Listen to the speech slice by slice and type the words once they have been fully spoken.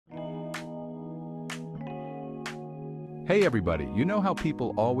Hey everybody, you know how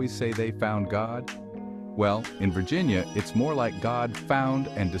people always say they found God? Well, in Virginia, it's more like God found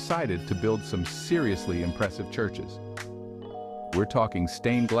and decided to build some seriously impressive churches. We're talking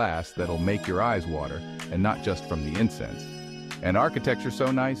stained glass that'll make your eyes water, and not just from the incense. And architecture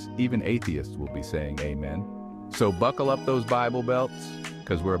so nice, even atheists will be saying amen. So buckle up those Bible belts,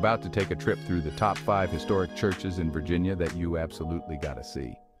 because we're about to take a trip through the top 5 historic churches in Virginia that you absolutely gotta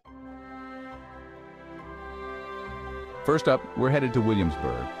see. First up, we're headed to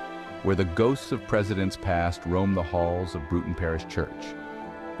Williamsburg, where the ghosts of presidents past roam the halls of Bruton Parish Church.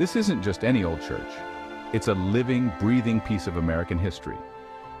 This isn't just any old church. It's a living, breathing piece of American history.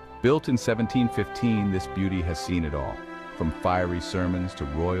 Built in 1715, this beauty has seen it all, from fiery sermons to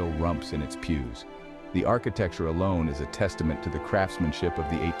royal rumps in its pews. The architecture alone is a testament to the craftsmanship of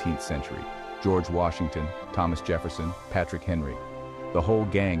the 18th century. George Washington, Thomas Jefferson, Patrick Henry. The whole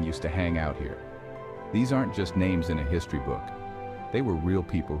gang used to hang out here. These aren't just names in a history book. They were real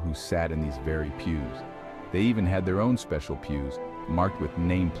people who sat in these very pews. They even had their own special pews, marked with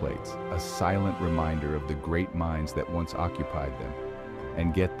nameplates, a silent reminder of the great minds that once occupied them.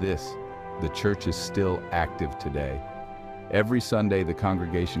 And get this, the church is still active today. Every Sunday the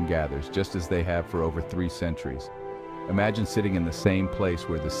congregation gathers, just as they have for over 3 centuries. Imagine sitting in the same place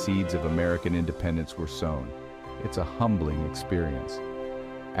where the seeds of American independence were sown. It's a humbling experience.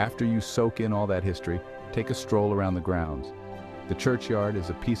 After you soak in all that history, take a stroll around the grounds. The churchyard is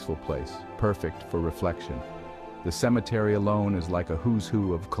a peaceful place, perfect for reflection. The cemetery alone is like a who's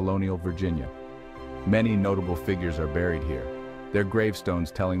who of colonial Virginia. Many notable figures are buried here, their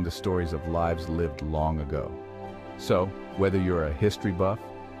gravestones telling the stories of lives lived long ago. So, whether you're a history buff,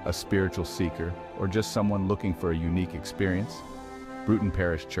 a spiritual seeker, or just someone looking for a unique experience, Bruton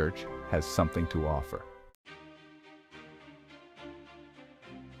Parish Church has something to offer.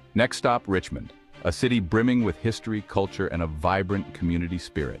 Next stop, Richmond, a city brimming with history, culture, and a vibrant community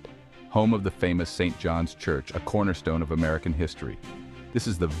spirit. Home of the famous St. John's Church, a cornerstone of American history. This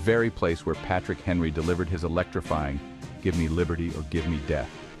is the very place where Patrick Henry delivered his electrifying "Give me liberty or give me death"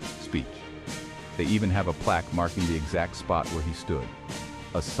 speech. They even have a plaque marking the exact spot where he stood,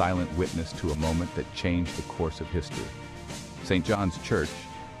 a silent witness to a moment that changed the course of history. St. John's Church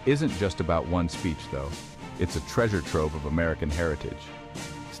isn't just about one speech, though. It's a treasure trove of American heritage.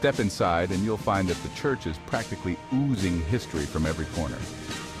 Step inside and you'll find that the church is practically oozing history from every corner.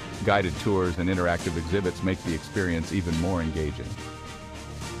 Guided tours and interactive exhibits make the experience even more engaging.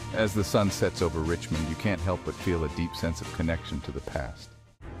 As the sun sets over Richmond, you can't help but feel a deep sense of connection to the past.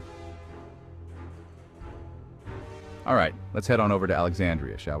 All right, let's head on over to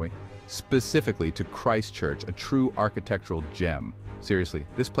Alexandria, shall we? Specifically to Christ Church, a true architectural gem. Seriously,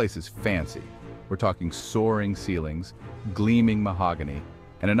 this place is fancy. We're talking soaring ceilings, gleaming mahogany,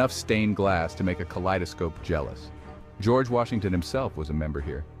 and enough stained glass to make a kaleidoscope jealous. George Washington himself was a member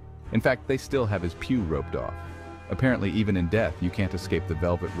here. In fact, they still have his pew roped off. Apparently, even in death, you can't escape the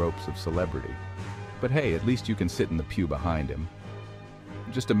velvet ropes of celebrity. But hey, at least you can sit in the pew behind him.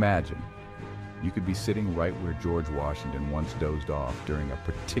 Just imagine, you could be sitting right where George Washington once dozed off during a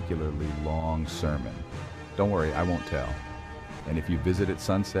particularly long sermon. Don't worry, I won't tell. And if you visit at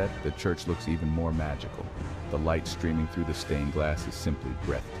sunset, the church looks even more magical. The light streaming through the stained glass is simply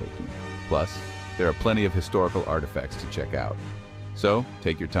breathtaking. Plus, there are plenty of historical artifacts to check out. So,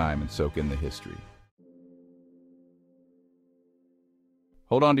 take your time and soak in the history.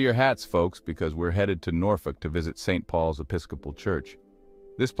 Hold on to your hats, folks, because we're headed to Norfolk to visit St. Paul's Episcopal Church.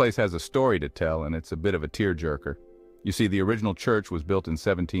 This place has a story to tell, and it's a bit of a tearjerker. You see, the original church was built in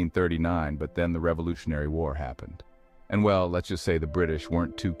 1739, but then the Revolutionary War happened. And well, let's just say the British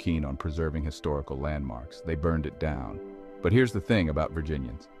weren't too keen on preserving historical landmarks. They burned it down. But here's the thing about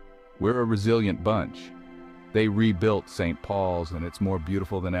Virginians. We're a resilient bunch. They rebuilt St. Paul's, and it's more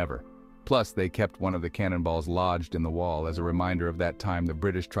beautiful than ever. Plus, they kept one of the cannonballs lodged in the wall as a reminder of that time the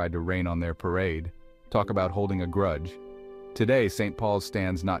British tried to rain on their parade. Talk about holding a grudge. Today, St. Paul's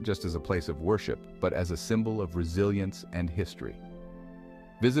stands not just as a place of worship, but as a symbol of resilience and history.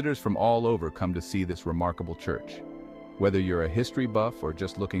 Visitors from all over come to see this remarkable church. Whether you're a history buff or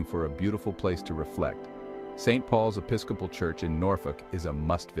just looking for a beautiful place to reflect, St. Paul's Episcopal Church in Norfolk is a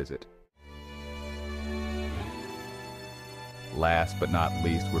must-visit. Last but not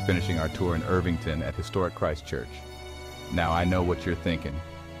least, we're finishing our tour in Irvington at historic Christ Church. Now, I know what you're thinking.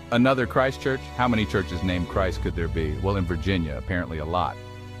 Another Christ Church? How many churches named Christ could there be? Well, in Virginia, apparently a lot.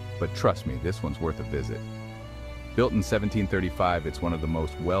 But trust me, this one's worth a visit. Built in 1735, it's one of the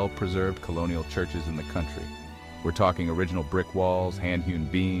most well-preserved colonial churches in the country. We're talking original brick walls, hand-hewn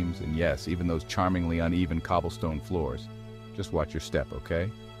beams, and yes, even those charmingly uneven cobblestone floors. Just watch your step, okay?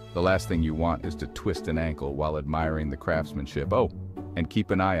 The last thing you want is to twist an ankle while admiring the craftsmanship. Oh, and keep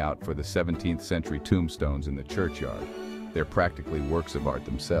an eye out for the 17th century tombstones in the churchyard. They're practically works of art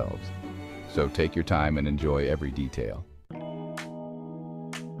themselves. So take your time and enjoy every detail.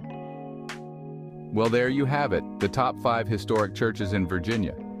 Well, there you have it, the top 5 historic churches in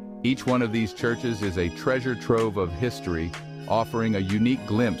Virginia. Each one of these churches is a treasure trove of history, offering a unique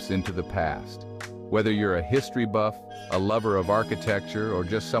glimpse into the past. Whether you're a history buff, a lover of architecture, or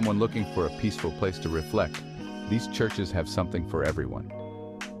just someone looking for a peaceful place to reflect, these churches have something for everyone.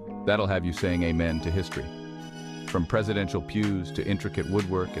 That'll have you saying amen to history. From presidential pews to intricate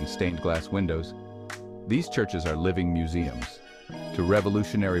woodwork and stained glass windows, these churches are living museums. To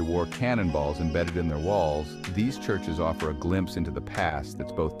Revolutionary War cannonballs embedded in their walls, these churches offer a glimpse into the past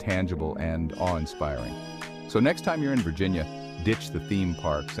that's both tangible and awe-inspiring. So next time you're in Virginia, ditch the theme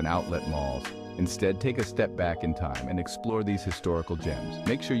parks and outlet malls. Instead, take a step back in time and explore these historical gems.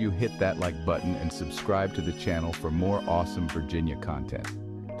 Make sure you hit that like button and subscribe to the channel for more awesome Virginia content.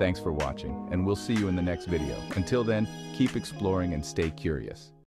 Thanks for watching, and we'll see you in the next video. Until then, keep exploring and stay curious.